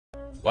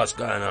What's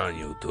going on,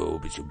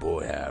 YouTube? It's your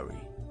boy Harry.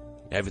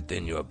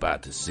 Everything you're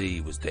about to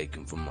see was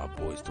taken from my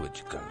boy's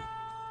Twitch account.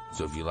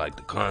 So if you like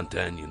the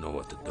content, you know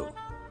what to do.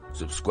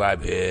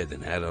 Subscribe here,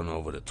 then head on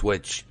over to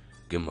Twitch,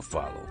 give him a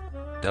follow.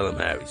 Tell him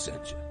Harry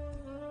sent you.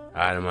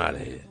 Alright, I'm out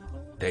of here.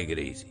 Take it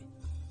easy.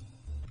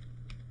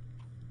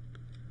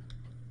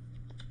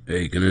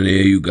 Hey, can I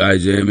hear you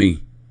guys hear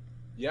me?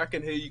 Yeah, I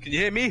can hear you. Can you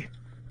hear me?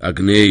 I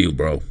can hear you,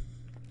 bro.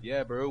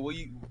 Yeah, bro.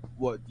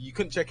 What? You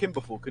couldn't check in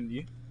before, couldn't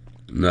you?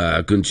 Nah,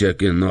 I couldn't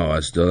check in. No,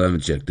 I still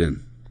haven't checked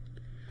in.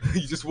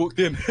 You just walked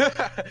in.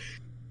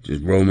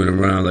 Just roaming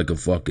around like a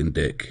fucking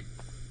dick.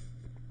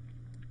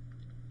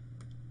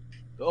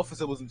 The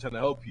officer wasn't trying to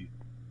help you.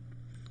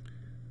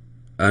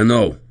 I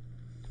know.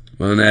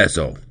 I'm an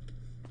asshole.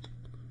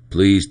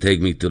 Please take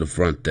me to the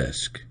front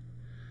desk.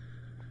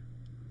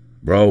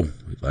 Bro,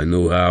 if I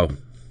knew how,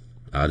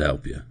 I'd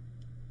help you.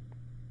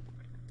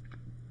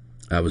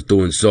 I was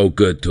doing so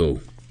good,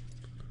 too.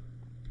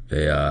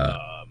 Hey, man.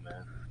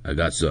 I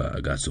got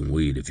some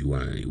weed if you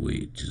want any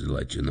weed, just to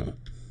let you know.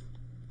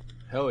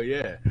 Hell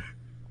yeah.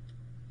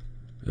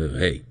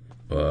 Hey,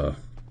 hold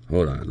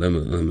on. Let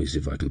me see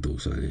if I can do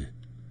something here.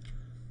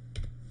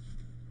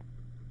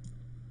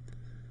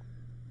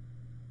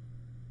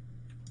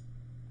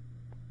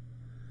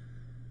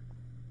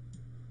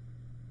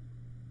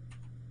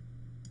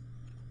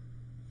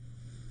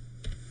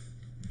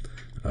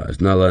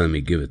 It's not letting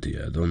me give it to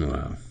you. I don't know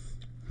how.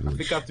 I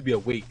think I have to be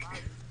awake.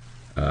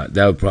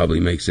 That would probably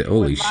make sense.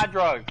 Holy shit. My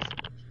drugs.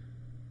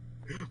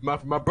 My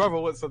brother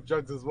wants some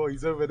drugs as well.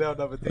 He's over there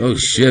another day. Oh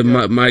shit,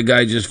 my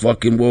guy just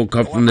fucking woke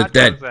up from the Where my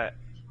dead. drugs at?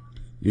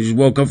 You just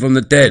woke up from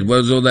the dead.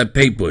 Where's all that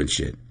paper and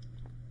shit?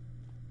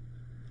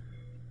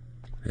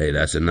 Hey,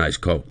 that's a nice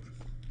coat.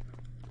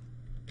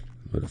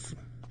 What the fuck?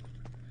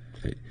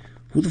 Hey,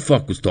 who the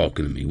fuck was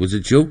talking to me? Was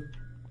it you?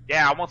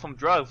 Yeah, I want some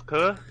drugs,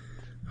 cuz.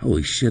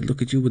 Holy shit,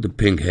 look at you with the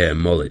pink hair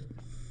mullet.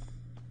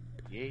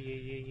 Yeah.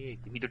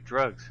 Give me the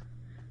drugs.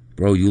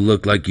 Bro, you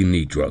look like you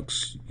need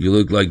drugs. You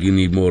look like you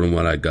need more than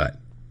what I got.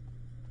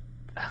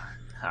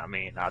 I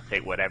mean, I'll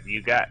take whatever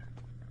you got.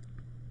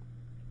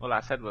 All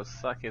I said was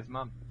suck his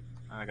mom.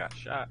 I got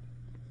shot.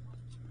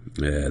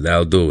 Yeah,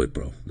 that'll do it,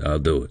 bro. That'll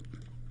do it.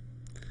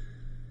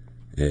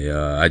 Hey,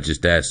 I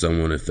just asked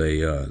someone if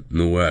they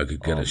knew where I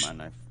could get a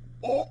knife.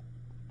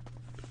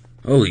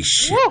 Holy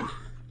shit. Woo!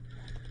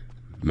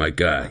 My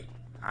guy.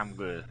 I'm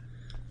good.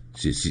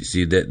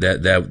 See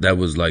that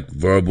was like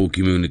verbal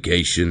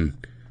communication,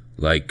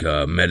 like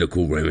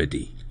medical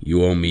remedy.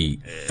 You owe me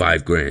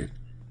 $5,000.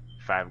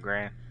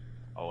 $5,000?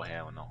 Oh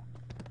hell no.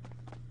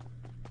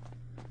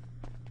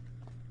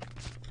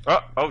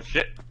 Oh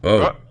shit.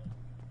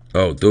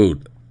 Oh,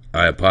 dude,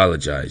 I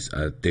apologize.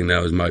 I think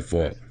that was my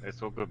fault.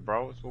 It's all good,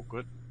 bro. It's all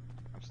good.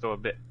 I'm still a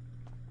bit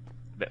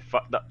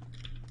fucked up.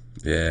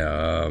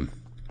 Yeah.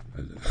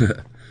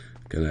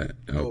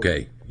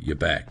 Okay, you're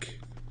back.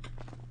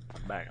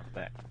 I'm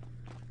back.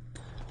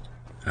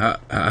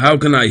 How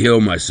can I heal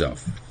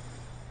myself?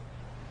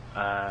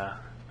 I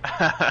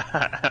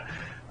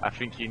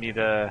think you need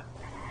a.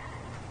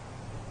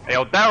 Hey,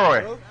 yo,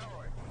 Delroy. Hello?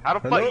 How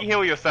the fuck you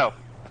heal yourself?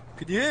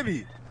 Can you hear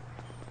me?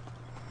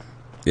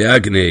 Yeah, I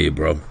can hear you,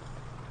 bro.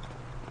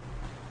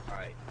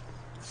 Alright.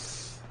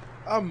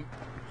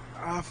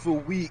 I feel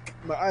weak.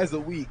 My eyes are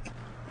weak.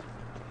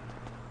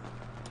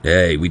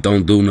 Hey, we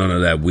don't do none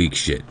of that weak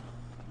shit.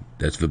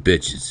 That's for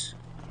bitches.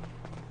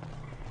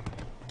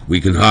 We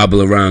can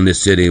hobble around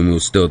this city and we'll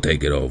still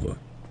take it over.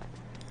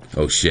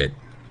 Oh shit.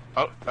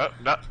 Oh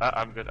no,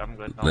 I'm good.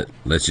 No.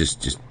 Let's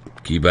just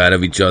keep out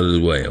of each other's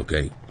way,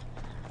 okay?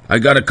 I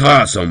got a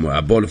car somewhere.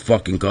 I bought a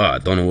fucking car. I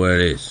don't know where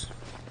it is.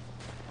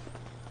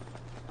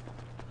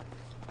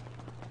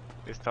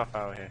 It's tough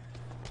out here.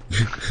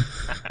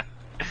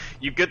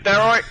 You good,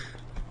 Delroy?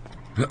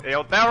 Hey,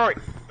 yo, Delroy.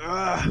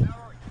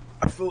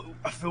 I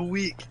feel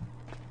weak.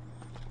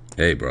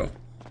 Hey, bro.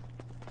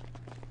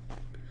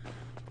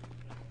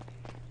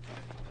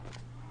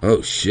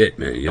 Oh shit,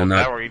 man. You're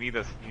not. Delroy, you need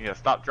to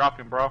stop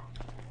dropping, bro.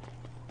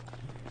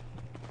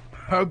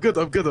 I'm good.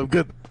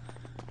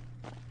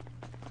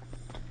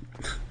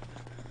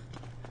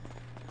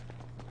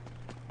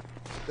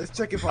 Let's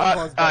check if our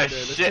car's back there.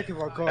 Let's shit. check if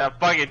our car. That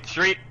fucking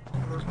treat.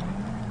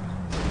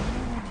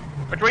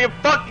 Which way you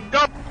fucking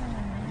go?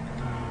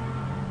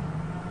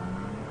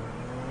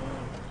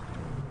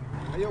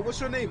 Hey, yo, what's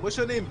your name? What's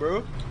your name,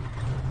 bro?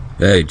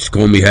 Hey, just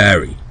call me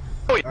Harry.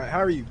 Alright,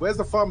 Harry, where's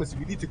the pharmacy?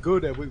 We need to go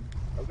there.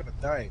 I'm gonna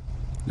die.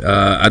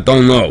 I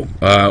don't know.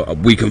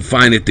 We can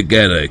find it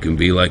together. It can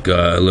be like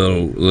a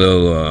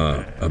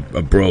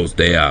a bro's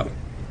day out.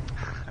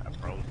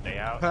 Bro, stay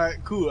out.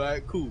 Alright,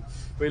 cool.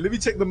 Wait, let me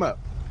check the map.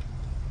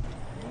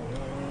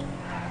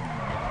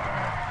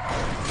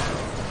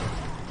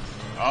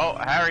 Oh,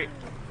 Harry.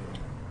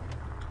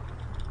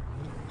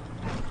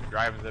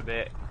 Driving's a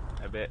bit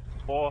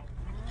poor.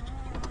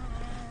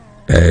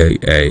 Hey.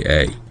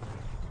 Hey,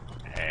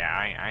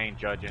 I ain't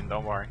judging.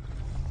 Don't worry.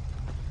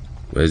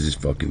 Where's this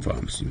fucking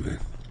pharmacy, man?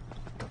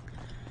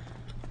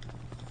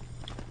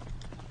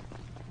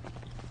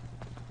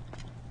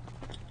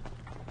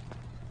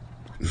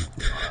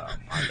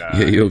 my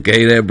God. You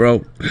okay there,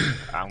 bro?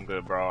 I'm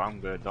good, bro. I'm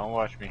good. Don't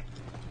watch me.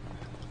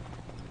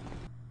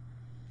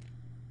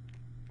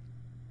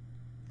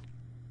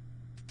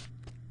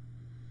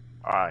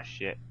 Oh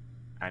shit.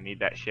 I need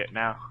that shit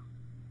now.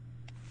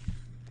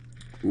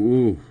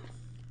 Ooh.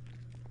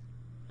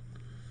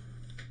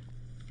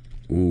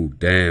 Ooh,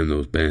 damn,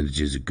 those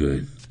bandages are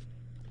good.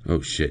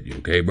 Oh shit, you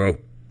okay, bro?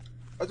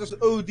 I just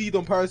OD'd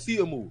on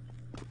paracetamol.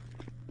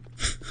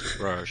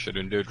 Bro,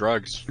 shouldn't do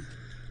drugs.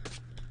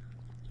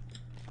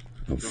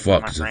 Oh Look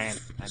fuck, at my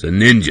it's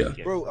friend. a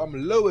ninja. Bro, I'm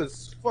low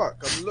as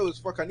fuck.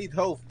 I need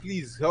help.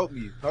 Please help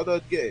me. How do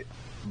I get it?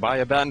 Buy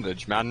a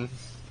bandage, man.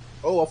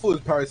 Oh, I thought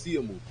it was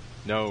paracetamol.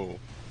 No.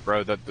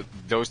 Bro,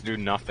 those do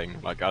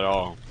nothing, like, at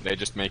all. They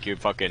just make you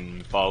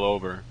fucking fall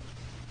over.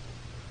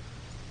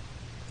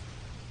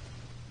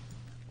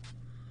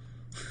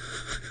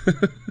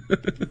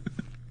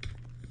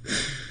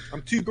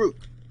 I'm too broke.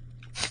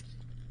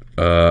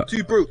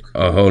 Too broke.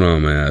 Oh, hold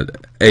on, man.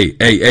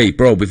 Hey,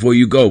 bro, before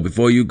you go,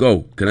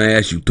 can I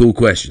ask you 2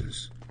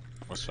 questions?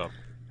 What's up?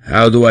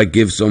 How do I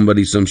give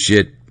somebody some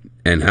shit,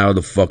 and how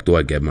the fuck do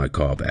I get my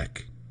car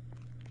back?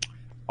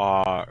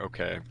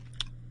 Okay.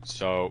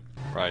 So,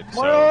 right,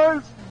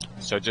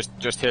 so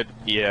just hit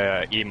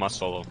E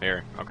muscle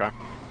here, okay?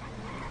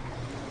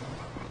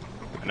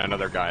 And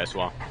another guy as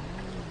well.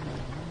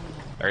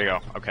 There you go,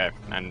 okay.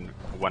 And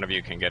one of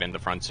you can get in the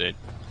front seat.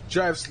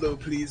 Drive slow,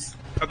 please.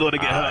 I don't want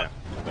to get hurt.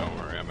 Don't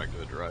worry, I'm a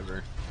good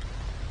driver.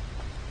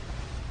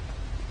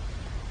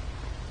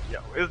 Yo,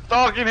 it's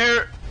dark in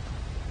here.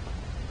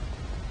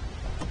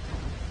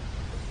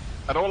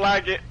 I don't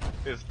like it.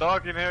 It's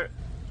dark in here.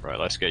 Right,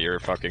 let's get your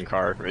fucking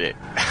car.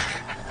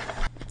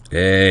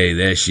 Hey,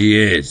 there she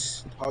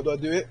is. How do I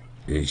do it?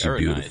 Ain't she Very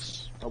beautiful?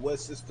 nice. My word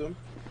system.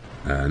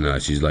 No,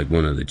 she's like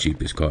one of the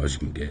cheapest cars you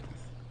can get.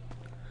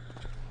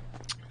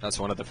 That's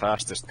one of the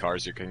fastest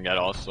cars you can get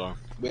also.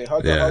 Wait, how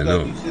do I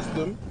do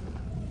system?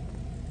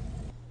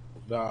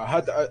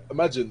 Nah,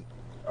 imagine,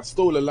 I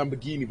stole a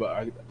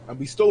Lamborghini, and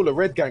we stole a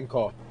Red Gang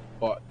car,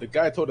 but the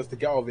guy told us to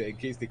get out of it in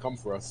case they come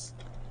for us.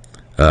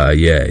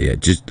 Yeah,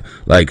 just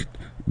like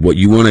what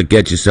you want to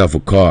get yourself a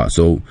car,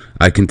 so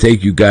I can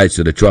take you guys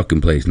to the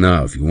trucking place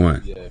now if you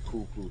want. Yeah,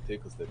 cool,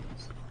 take us there,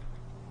 please.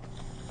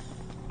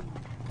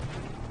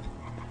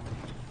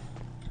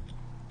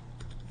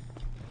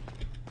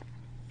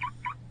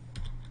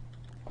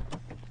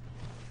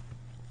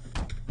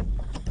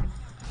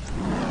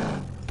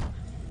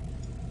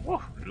 Woo,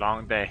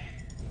 long day.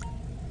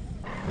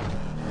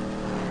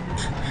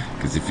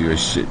 Because if you're a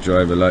shit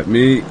driver like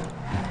me...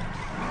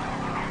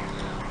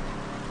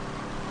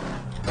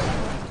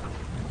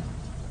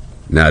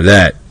 Now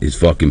that is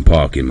fucking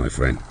parking, my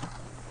friend.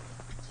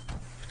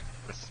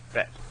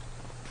 Respect.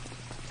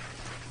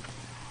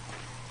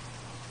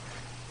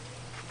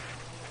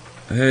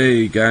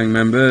 Hey, gang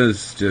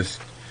members, just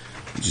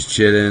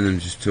chilling and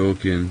just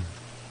talking.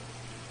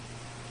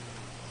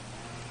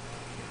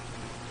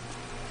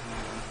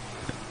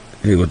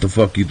 Hey, what the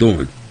fuck you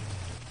doing?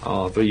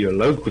 Oh, I thought you were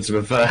local,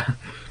 to be fair.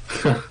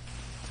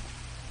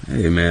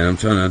 Hey, man, I'm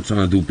trying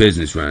to do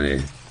business around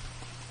here.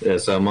 Yeah,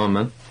 so am I,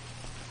 man.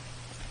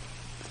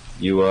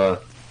 You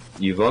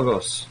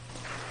Vagos.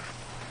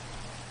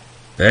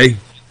 Hey?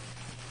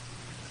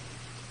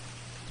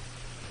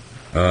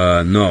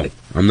 No,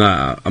 I'm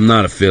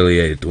not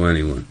affiliated to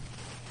anyone.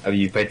 Have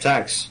you paid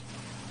tax?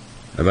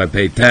 Have I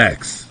paid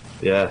tax?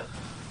 Yeah.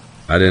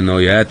 I didn't know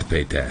you had to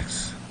pay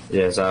tax.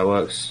 Yeah, that's how it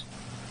works.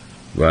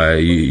 Right,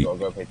 You gotta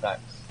go pay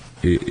tax.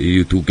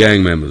 you 2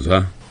 gang members,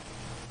 huh?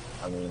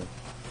 I mean,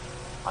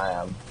 I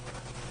am.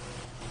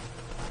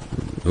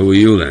 Who are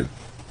you then?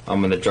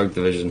 I'm in the drug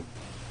division.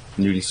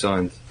 Newly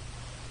signed.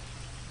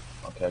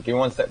 Okay, give me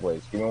 1 sec,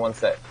 boys. Give me 1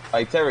 sec.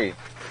 Hey, Terry.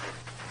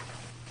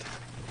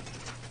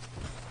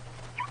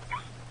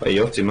 What are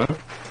you up to, man?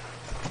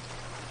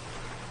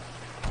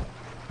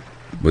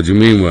 What do you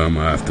mean where am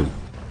I after?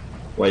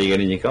 Why are you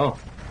getting in your car?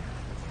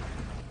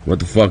 What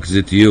the fuck is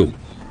it to you?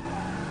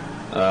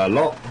 A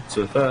lot,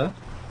 to be fair.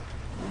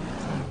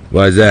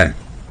 Why is that?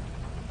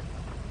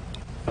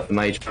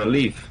 Now you're trying to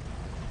leave.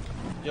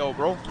 Yo,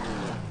 bro.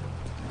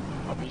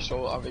 I'll be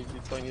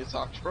telling you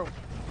tax, bro.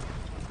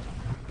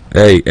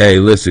 Hey,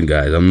 listen,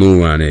 guys, I'm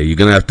new around here. You're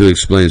gonna have to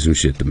explain some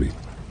shit to me.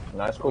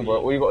 No, it's cool, bro.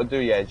 All you gotta do,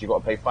 is you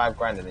gotta pay $5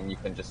 grand and then you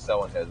can just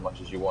sell on here as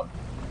much as you want.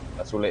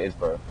 That's all it is,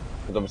 bro.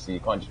 Because obviously you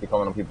can't just be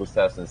coming on people's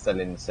tests and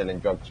selling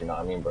drugs, you know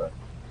what I mean, bro?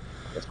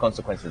 There's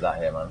consequences out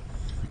here, man.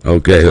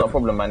 Okay. It's not a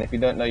problem, man. If you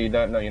don't know, you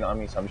don't know, you know what I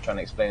mean? So I'm just trying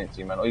to explain it to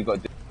you, man. All you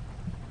gotta do...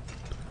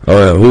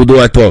 Alright, who do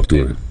I talk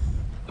to then?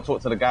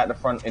 Talk to the guy at the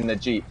front in the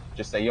Jeep.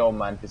 Just say, yo,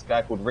 man, this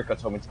guy called Ricker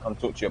told me to come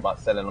talk to you about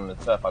selling on the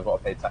turf. I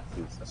gotta pay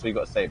taxes. That's all you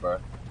gotta say, bro.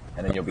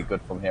 And then you'll be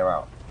good from here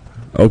out.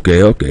 Okay.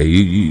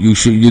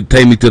 You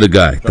take me to the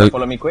guy. Do you wanna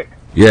follow me quick?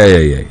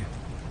 Yeah.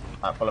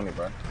 Alright, follow me,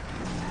 bro.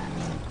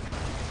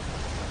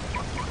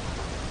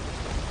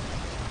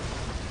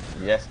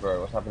 Yes,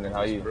 bro. What's happening? How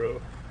are you?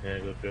 Bro. Yeah,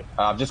 good.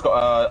 I've just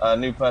got a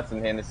new person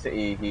here in the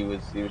city. He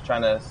was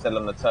trying to sell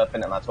on the turf,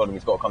 and I told him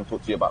he's got to come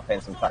talk to you about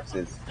paying some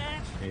taxes.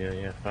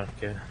 Yeah, fuck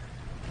yeah.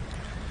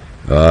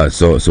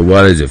 So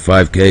what is it?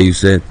 5K you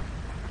said?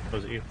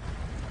 Was it you?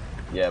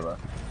 Yeah, bro.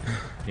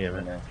 Yeah,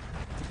 man. Yeah.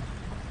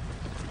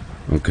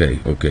 Okay.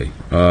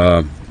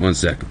 1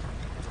 second.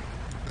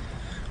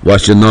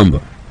 What's your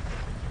number?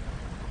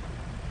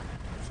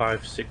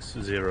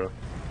 560.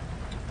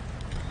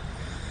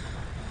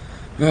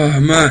 Oh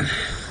man,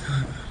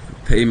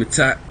 pay me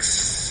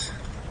tax.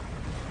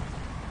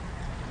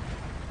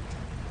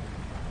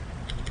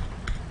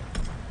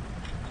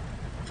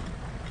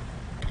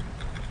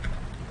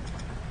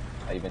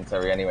 How you been,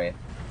 Terry? Anyway,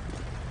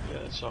 Yeah,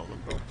 it's out,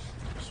 bro.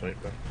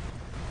 Sweet, bro.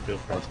 Feel I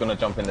free. was gonna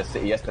jump in the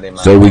city yesterday,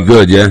 man. So we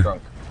good, yeah?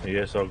 Drunk.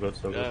 Yeah, so good,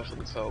 so Yeah, good. I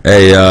think so.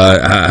 Hey,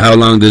 how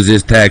long does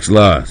this tax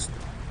last?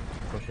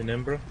 What's your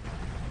name, bro?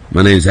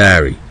 My name's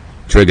Harry.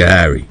 Trigger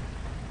Harry.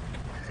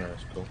 Yeah,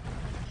 that's cool.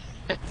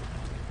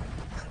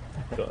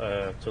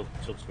 Got, till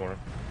tomorrow.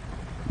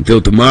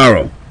 Until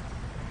tomorrow.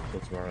 Till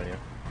tomorrow, yeah.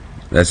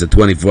 That's a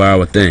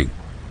 24-hour thing.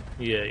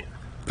 Yeah.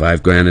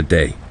 $5 a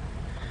day.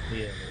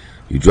 Yeah.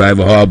 You drive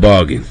a hard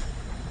bargain.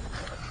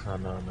 Oh,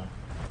 no.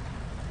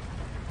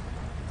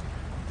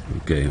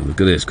 Okay,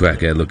 look at this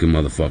crackhead looking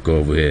motherfucker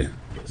over here.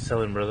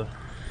 Selling, brother.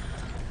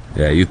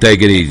 Yeah, you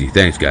take it easy.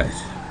 Thanks, guys.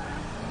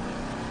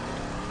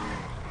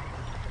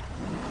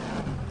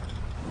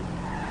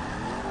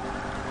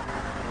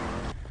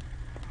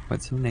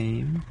 What's your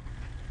name?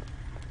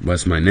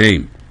 What's my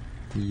name?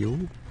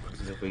 You?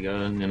 If we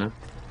go, you know.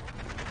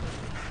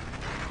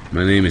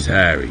 My name is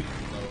Harry.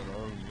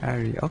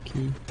 Harry,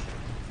 okay.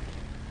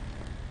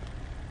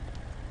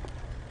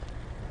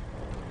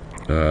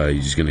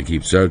 You just gonna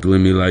keep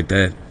circling me like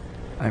that?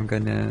 I'm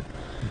gonna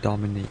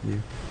dominate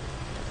you.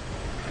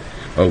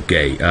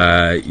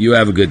 Okay, you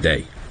have a good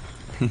day.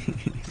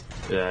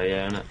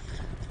 Yeah, innit?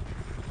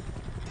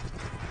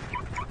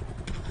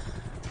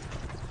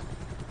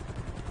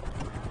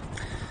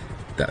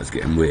 That was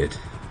getting weird.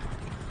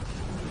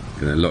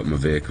 Gonna lock my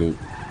vehicle.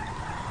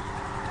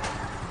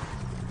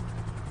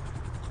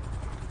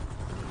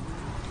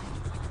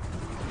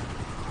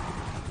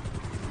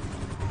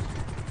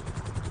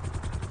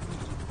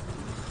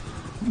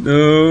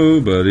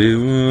 Nobody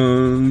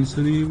wants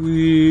any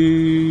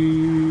weed.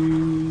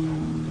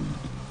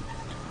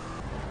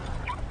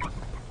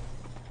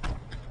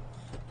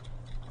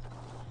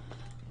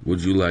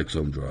 Would you like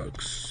some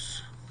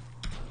drugs?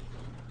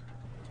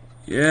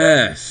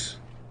 Yes.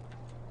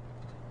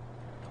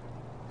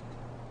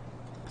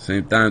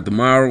 Same time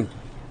tomorrow?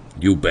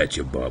 You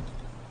betcha, bub.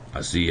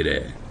 I'll see you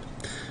there.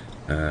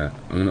 I'm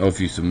gonna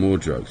offer you some more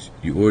drugs.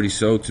 You already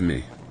sold to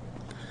me.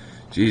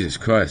 Jesus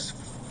Christ.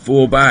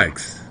 4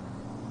 bags.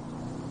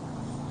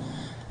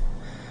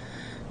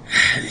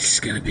 This is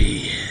gonna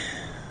be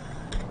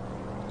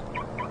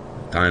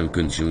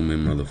time-consuming,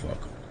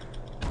 motherfucker.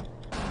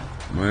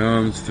 My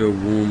arms feel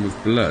warm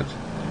with blood.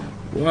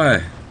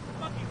 Why?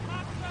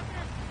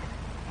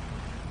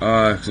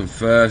 Ah, 'cause I'm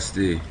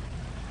thirsty.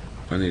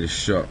 I need a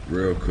shot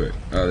real quick.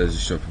 Oh, there's a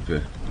shop up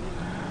here.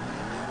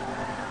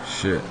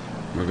 Shit,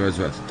 my guy's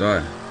about to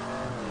die.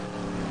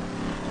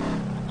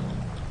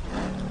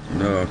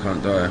 No, I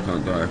can't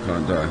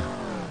die.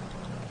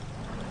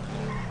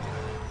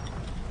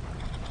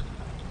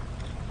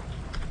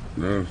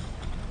 No.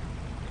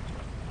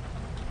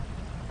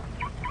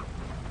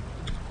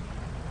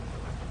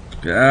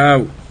 Get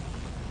out!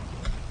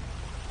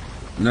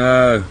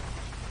 No!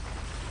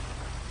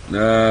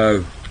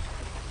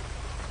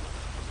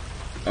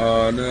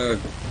 Oh no!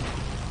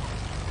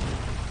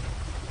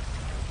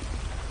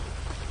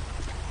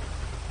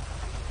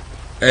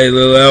 Hey,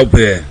 little help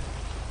here!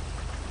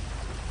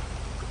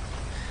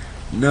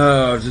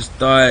 No, I just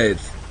died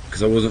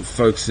because I wasn't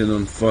focusing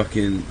on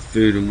fucking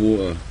food and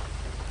water.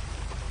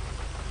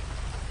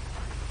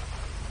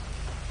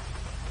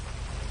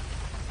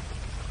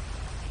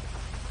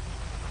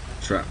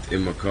 Trapped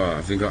in my car.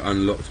 I think I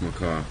unlocked my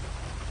car.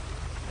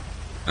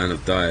 And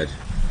I've died.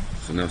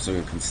 So now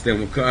someone can steal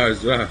my car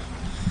as well.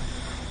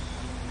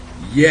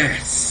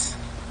 Yes!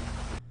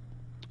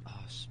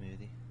 Oh,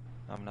 smoothie.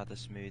 I haven't had a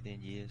smoothie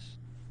in years.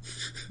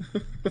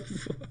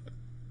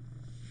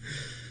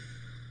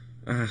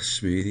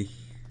 Smoothie.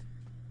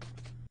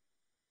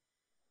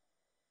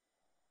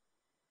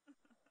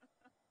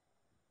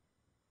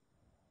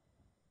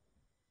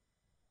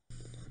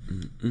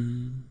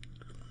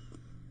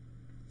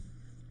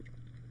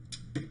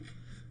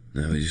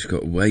 Now we just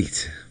got to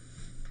wait.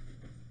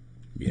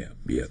 Yep.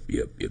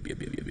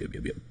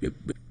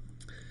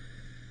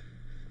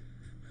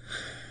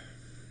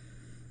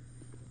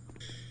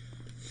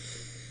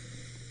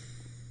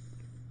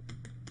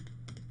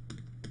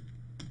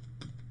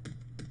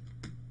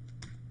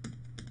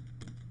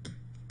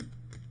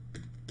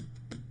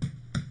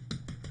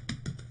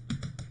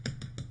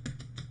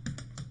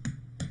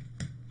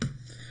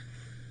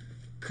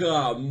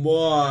 Come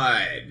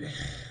on.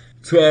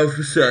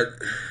 12%.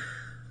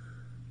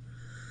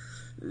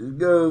 Let's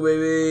go,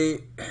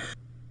 baby.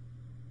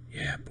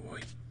 Yeah,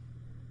 boy.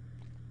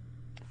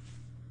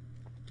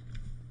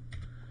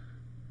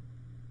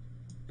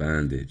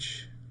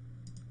 Bandage.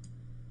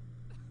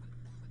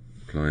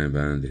 Applying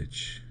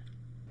bandage.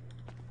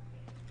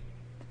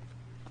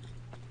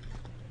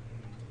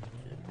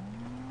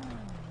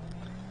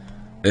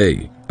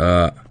 Hey,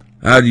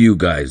 how do you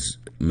guys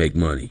make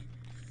money?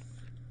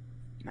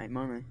 Make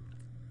money.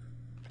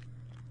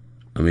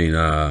 I mean,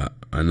 I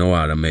know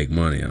how to make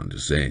money. I'm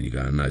just saying, you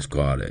got a nice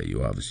car there.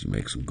 You obviously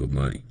make some good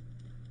money.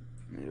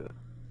 Yeah.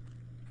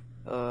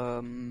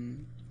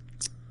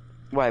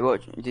 Wait,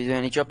 what? Do you do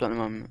any jobs at the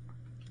moment?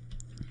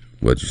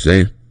 What you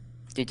saying?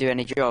 Do you do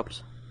any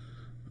jobs?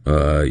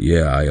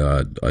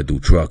 Yeah, I do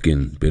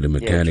trucking, bit of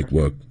mechanic trucking.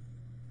 work.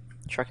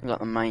 Trucking's like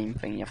the main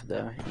thing you have to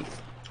do.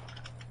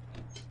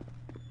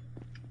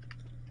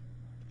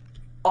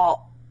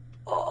 Oh!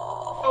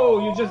 Oh,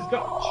 you just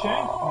got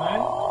shanked, man.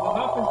 What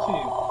happened to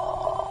you?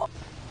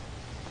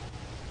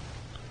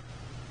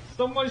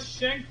 Someone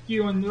shanked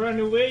you and ran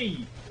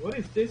away. What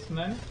is this,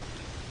 man?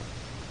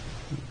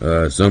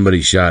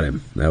 Somebody shot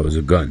him. That was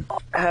a gun.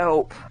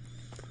 Help!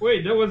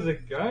 Wait, that was a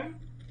gun?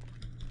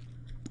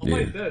 Oh my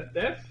Yeah. god,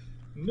 death?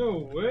 No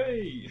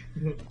way.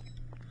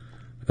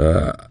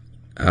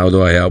 How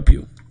do I help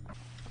you?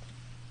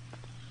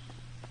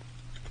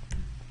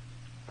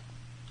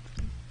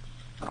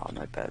 Oh,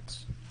 no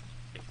beds.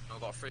 I've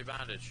got a free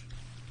bandage.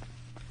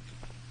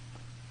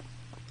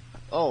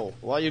 Oh,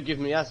 why you give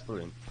me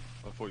aspirin?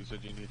 I thought you said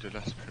you needed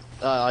aspirin.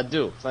 I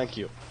do, thank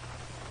you.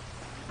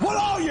 What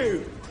are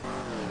you?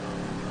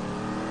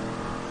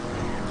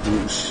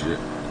 Oh shit.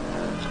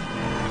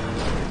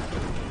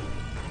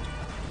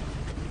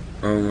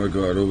 Oh my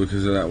god, all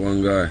because of that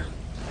one guy.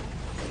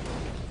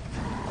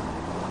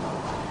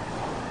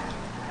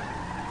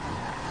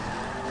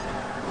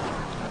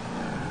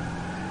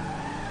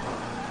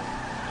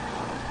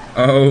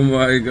 Oh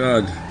my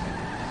god.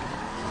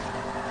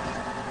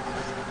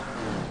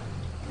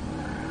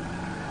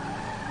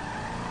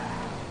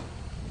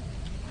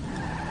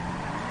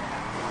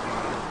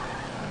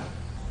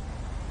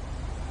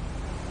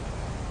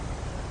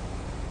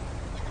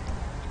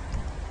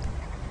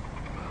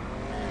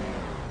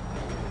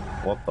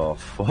 What the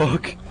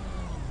fuck?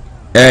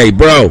 Hey,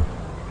 bro.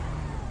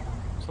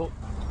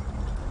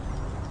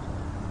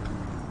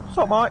 What's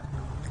up, mate?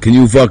 Can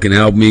you fucking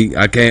help me?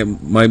 I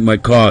can't. My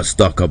car's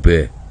stuck up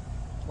here.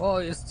 Well,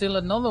 it's still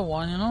another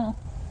one, you know.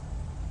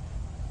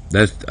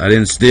 I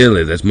didn't steal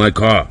it. That's my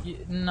car.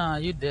 Nah,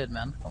 you did,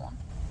 man. Come on.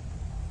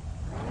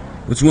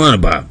 What you want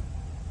about?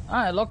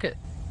 Alright, look it.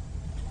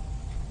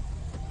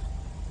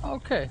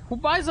 Okay, who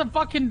buys a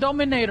fucking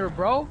Dominator,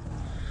 bro?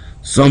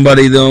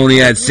 Somebody that only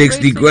had You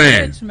 60 basic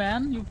grand. bitch,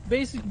 man. You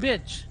basic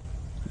bitch.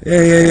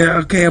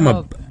 Yeah. Okay,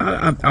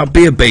 I'll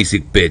be a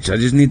basic bitch. I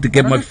just need to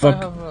get my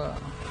fuck.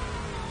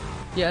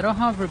 Yeah, I don't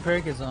have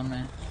repair kits on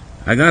me.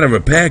 I got a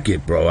repair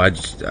kit, bro. I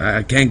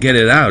can't get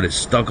it out. It's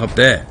stuck up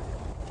there.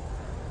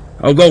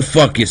 Oh, go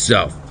fuck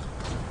yourself.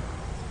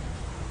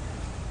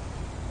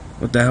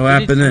 What the hell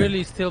happened Did he there?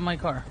 really steal my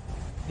car?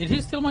 Did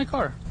he steal my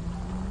car?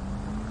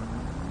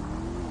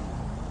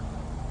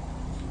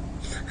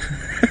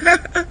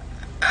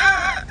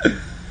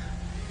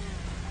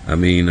 I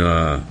mean,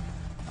 I'm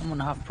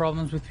gonna have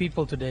problems with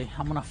people today.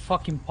 I'm gonna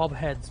fucking pop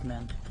heads,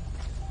 man.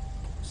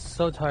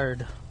 So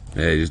tired.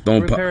 hey, just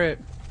don't pop. Repair it.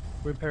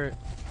 Repair it.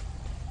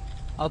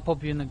 I'll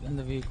pop you in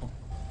the vehicle.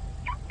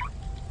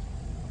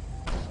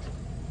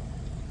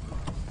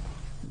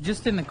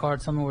 Just in the car,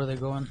 tell me where they're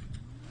going.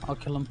 I'll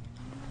kill them.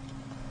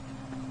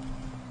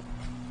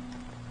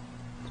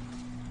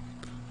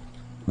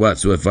 What?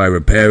 So if I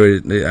repair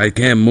it, I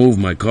can't move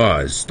my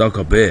car. It's stuck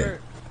up here.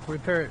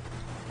 Repair it.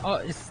 Oh,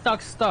 it's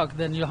stuck.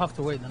 Then you'll have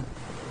to wait then.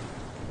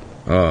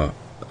 Oh,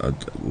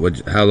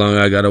 how long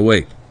I gotta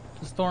wait?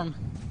 The storm.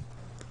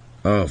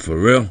 Oh, for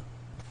real?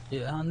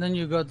 Yeah, and then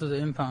you go to the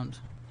impound.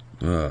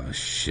 Oh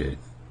shit.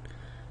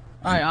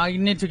 Alright, I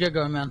need to get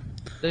going, man.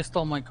 They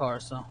stole my car,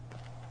 so.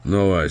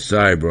 No worries.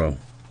 Sorry, bro.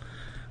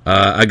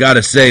 I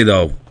gotta say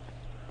though.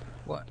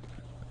 What?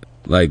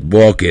 Like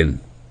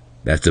walking.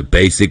 That's a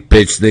basic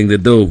bitch thing to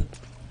do.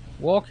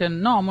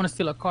 Walking? No, I'm gonna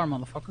steal a car,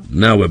 motherfucker.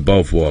 Now we're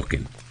both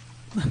walking.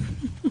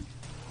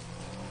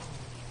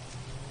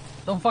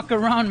 Don't fuck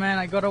around, man.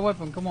 I got a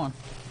weapon. Come on.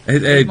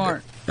 Hey,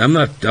 Smart. I'm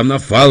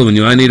not following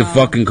you. I need a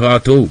fucking car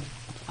too.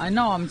 I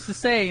know. I'm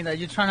just saying that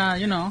you're trying to,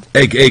 you know,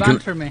 Hey,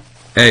 banter me.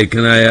 Hey,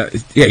 can I?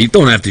 Yeah, you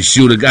don't have to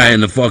shoot a guy in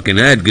the fucking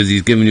head because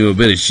he's giving you a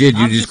bit of shit.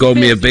 You I'm just just called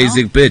me a pissed,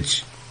 you know?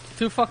 basic bitch.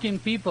 2 fucking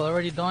people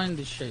already doing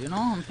this shit. You know,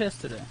 I'm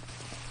pissed today.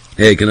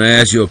 Hey, can I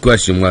ask you a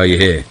question while you're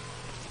here?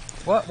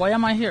 What? Why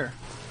am I here?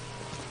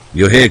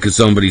 You're here because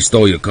somebody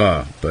stole your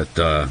car, but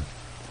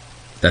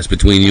that's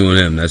between you and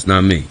him. That's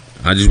not me.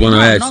 I just want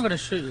to ask. I'm not gonna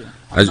shoot you.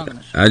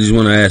 I just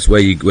want to ask where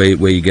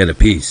you get a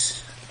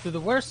piece. To the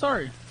where?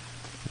 Sorry.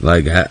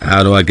 Like,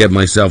 how do I get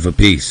myself a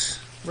piece?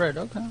 Right.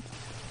 Okay.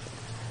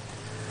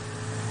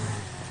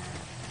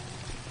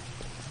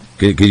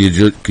 Could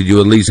you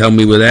at least help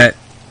me with that?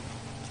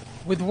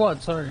 With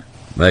what? Sorry.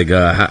 Like,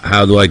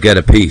 how do I get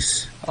a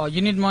piece? Oh,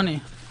 you need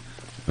money.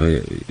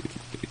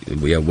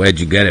 Yeah, where'd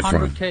you get it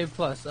from? 100K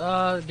plus.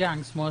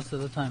 Gangs most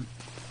of the time,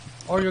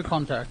 or your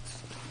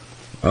contacts.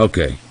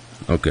 Okay.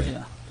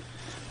 Yeah.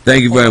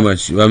 Thank you very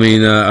much. I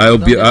mean, I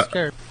hope Don't you. get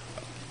scared.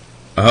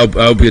 I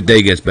hope your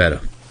day gets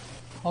better.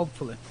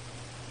 Hopefully.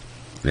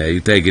 Yeah, you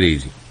take it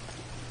easy.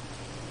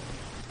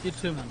 You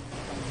too, man.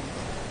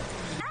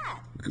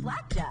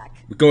 Blackjack.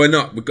 We're going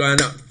up. We're going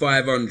up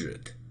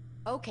 500.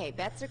 Okay,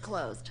 bets are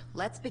closed.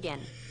 Let's begin.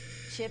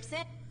 Chips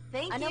in.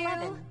 Thank you.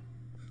 11.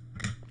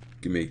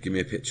 Give me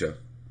a picture.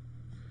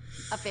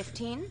 A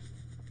 15.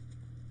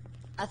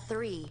 A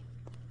 3.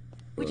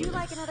 Would you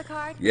like another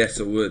card? Yes,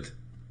 I would.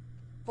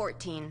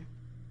 14.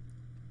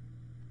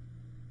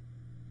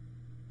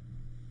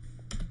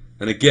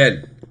 And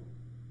again.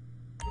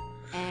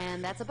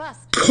 And that's a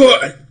bust.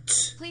 Cut!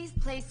 Please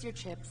place your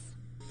chips.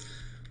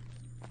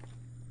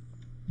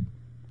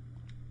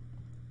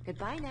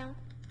 Goodbye now.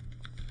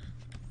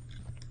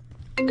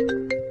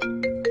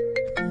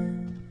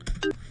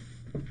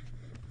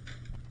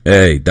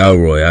 Hey,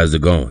 Delroy, how's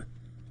it going?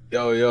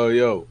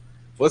 Yo.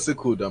 What's it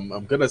called?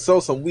 I'm gonna sell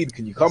some weed.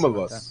 Can you come with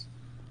us?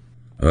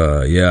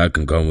 Yeah, I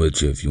can come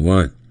with you if you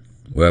want.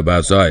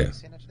 Whereabouts are you?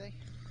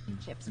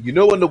 You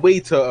know on the way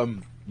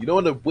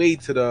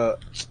to the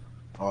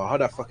how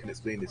do I fucking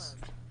explain this?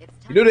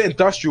 You know the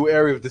industrial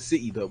area of the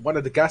city, one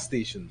of the gas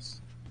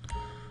stations.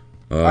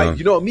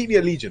 You know what? Meet me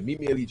at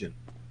Legion.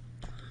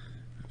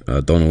 I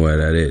don't know where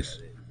that is.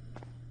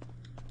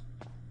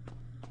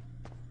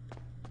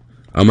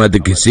 I'm at the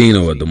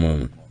casino at the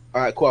moment.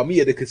 Alright, cool. I'll meet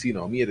you at the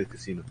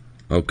casino.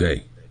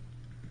 Okay.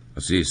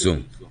 I'll see you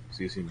soon.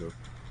 See you soon, bro.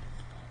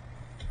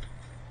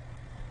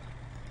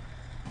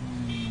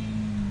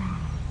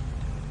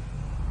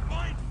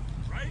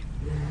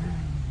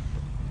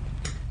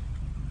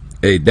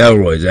 Hey,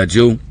 Delroy, is that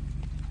you?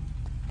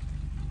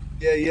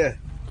 Yeah.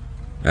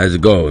 How's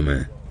it going,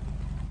 man?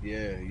 Yeah,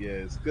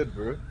 it's good,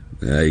 bro.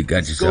 You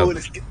got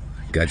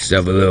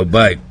yourself a little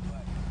bike.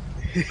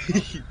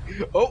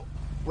 Oh,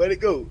 where'd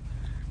it go?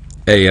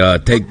 Hey,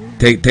 take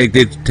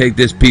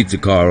this pizza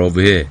car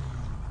over here.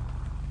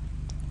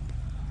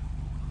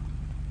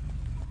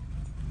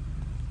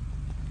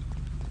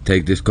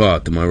 Take this car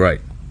to my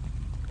right.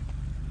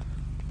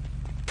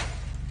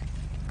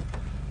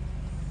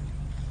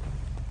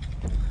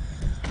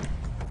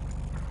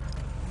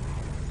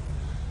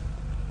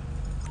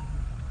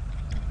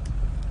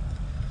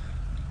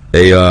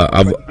 Hey,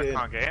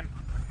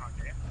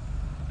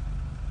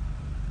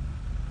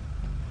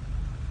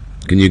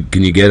 Can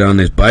you get on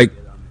this bike?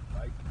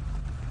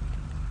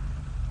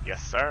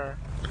 Yes, sir.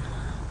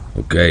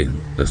 Okay,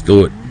 let's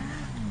do it.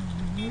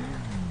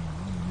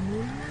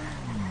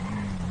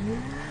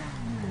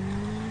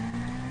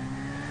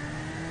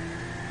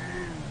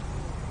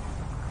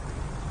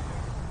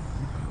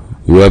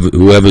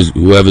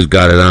 Whoever's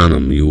got it on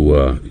them,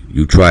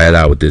 you try it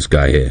out with this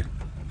guy here.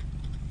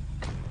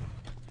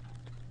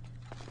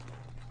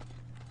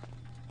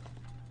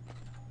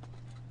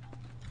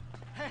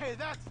 Hey,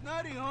 that's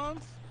nutty,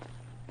 Holmes.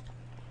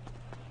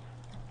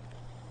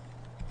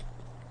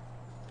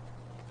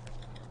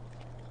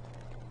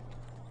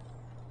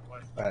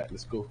 Alright,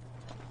 let's go.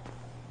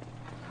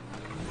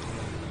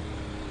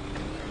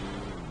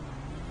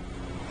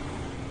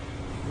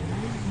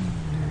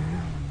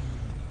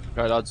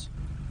 Right, lads.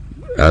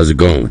 How's it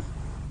going?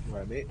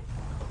 Right, mate.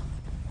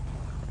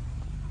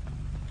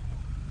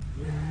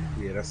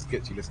 Yeah, that's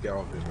sketchy. Let's get out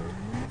of here, bro.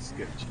 That's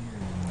sketchy.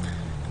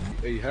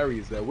 Hey, Harry,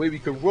 is there a way we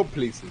can rob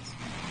places?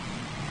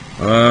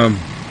 You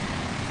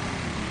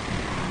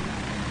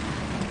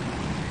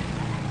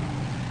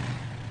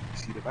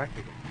see the back of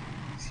them?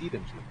 You see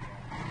them, too?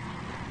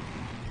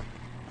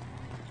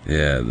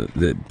 Yeah,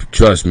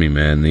 trust me,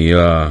 man.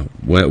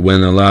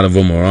 When a lot of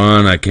them are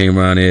on, I came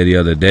around here the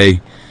other day.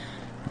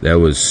 There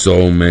was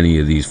so many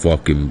of these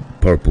fucking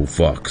purple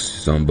fucks.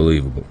 It's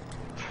unbelievable.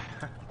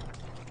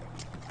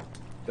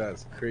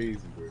 That's crazy,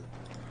 bro.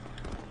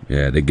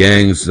 Yeah, the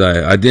gangs.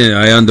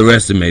 I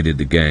underestimated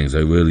the gangs. I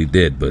really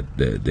did, but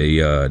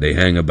they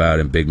hang about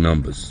in big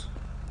numbers.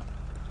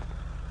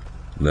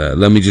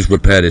 Let me just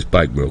repair this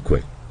bike real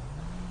quick.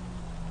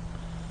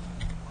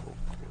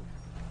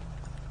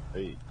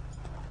 Hey,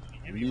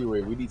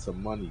 Leroy, we need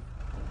some money.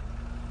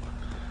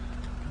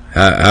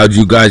 How'd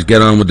you guys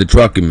get on with the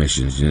trucking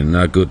missions? You're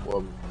not good.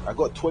 Well, I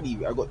got 20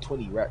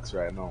 racks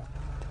right now.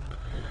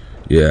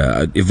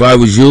 Yeah, if I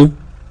was you,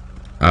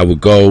 I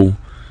would go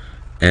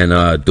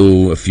and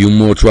do a few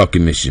more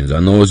trucking missions. I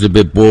know it's a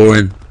bit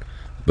boring,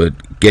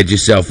 but get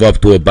yourself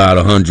up to about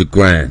 100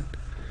 grand,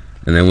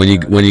 and then when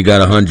you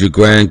got 100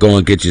 grand, go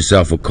and get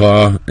yourself a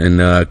car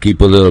and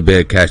keep a little bit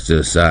of cash to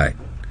the side,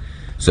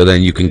 so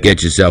then you can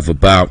get yourself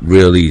about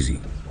real easy.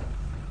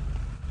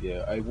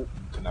 Yeah,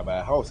 can I buy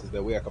a house? Is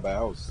there a way I can buy a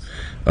house?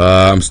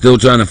 I'm still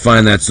trying to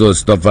find that sort of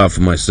stuff out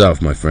for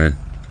myself, my friend.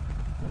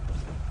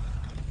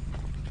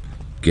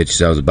 Get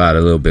yourselves about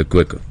a little bit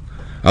quicker.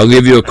 I'll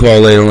give you a call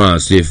later on,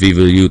 see if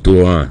either of you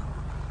two are on.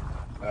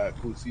 Alright,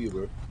 cool. See you,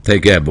 bro.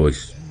 Take care,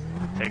 boys.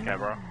 Take care,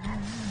 bro.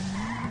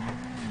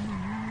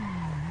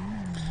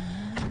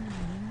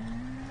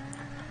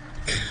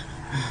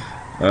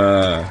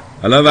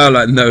 I love how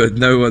like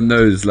no one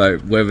knows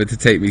like whether to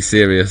take me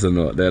serious or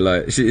not. They're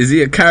like, is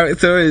he a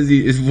character?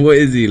 What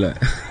is he like?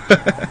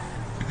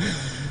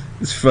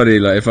 It's funny,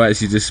 like if I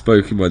actually just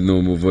spoke in my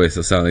normal voice,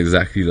 I sound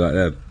exactly like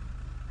them.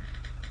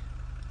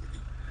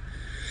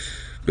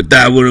 But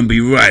that wouldn't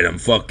be right. I'm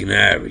fucking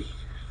Harry.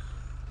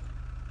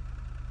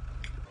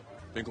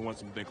 Dinkle wants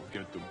some dinkle.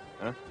 Give it to me.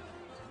 Huh?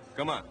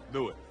 Come on,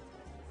 do it.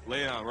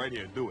 Lay it on right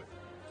here. Do it.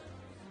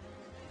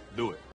 Do it.